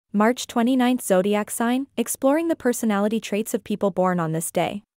March 29th Zodiac sign, exploring the personality traits of people born on this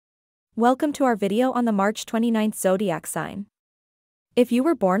day. Welcome to our video on the March 29th Zodiac sign. If you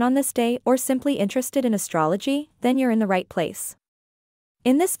were born on this day or simply interested in astrology, then you're in the right place.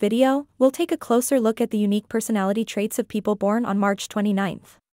 In this video, we'll take a closer look at the unique personality traits of people born on March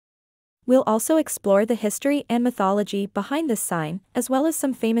 29th. We'll also explore the history and mythology behind this sign, as well as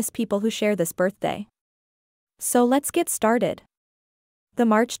some famous people who share this birthday. So let's get started. The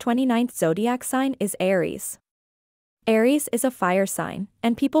March 29th zodiac sign is Aries. Aries is a fire sign,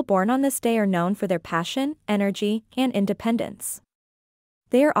 and people born on this day are known for their passion, energy, and independence.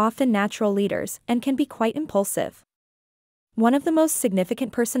 They are often natural leaders and can be quite impulsive. One of the most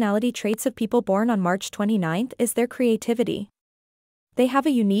significant personality traits of people born on March 29th is their creativity. They have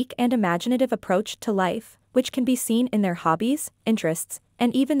a unique and imaginative approach to life, which can be seen in their hobbies, interests,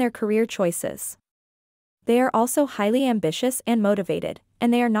 and even their career choices. They are also highly ambitious and motivated,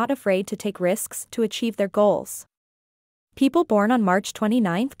 and they are not afraid to take risks to achieve their goals. People born on March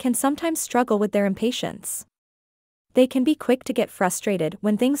 29th can sometimes struggle with their impatience. They can be quick to get frustrated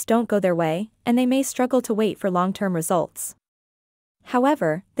when things don't go their way, and they may struggle to wait for long-term results.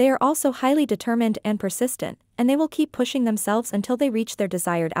 However, they are also highly determined and persistent, and they will keep pushing themselves until they reach their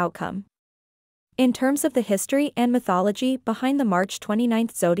desired outcome. In terms of the history and mythology behind the March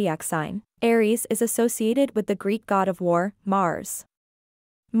 29th zodiac sign, Aries is associated with the Greek god of war, Mars.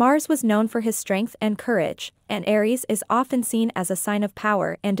 Mars was known for his strength and courage, and Aries is often seen as a sign of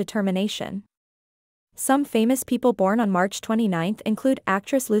power and determination. Some famous people born on March 29th include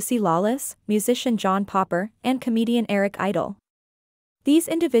actress Lucy Lawless, musician John Popper, and comedian Eric Idle. These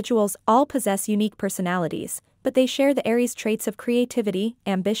individuals all possess unique personalities, but they share the Aries traits of creativity,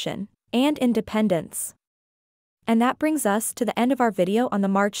 ambition, and independence. And that brings us to the end of our video on the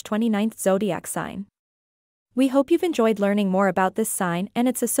March 29th zodiac sign. We hope you've enjoyed learning more about this sign and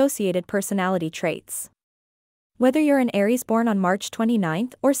its associated personality traits. Whether you're an Aries born on March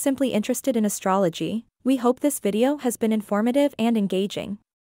 29th or simply interested in astrology, we hope this video has been informative and engaging.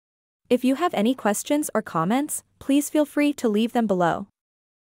 If you have any questions or comments, please feel free to leave them below.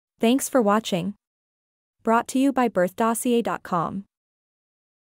 Thanks for watching. Brought to you by birthdossier.com.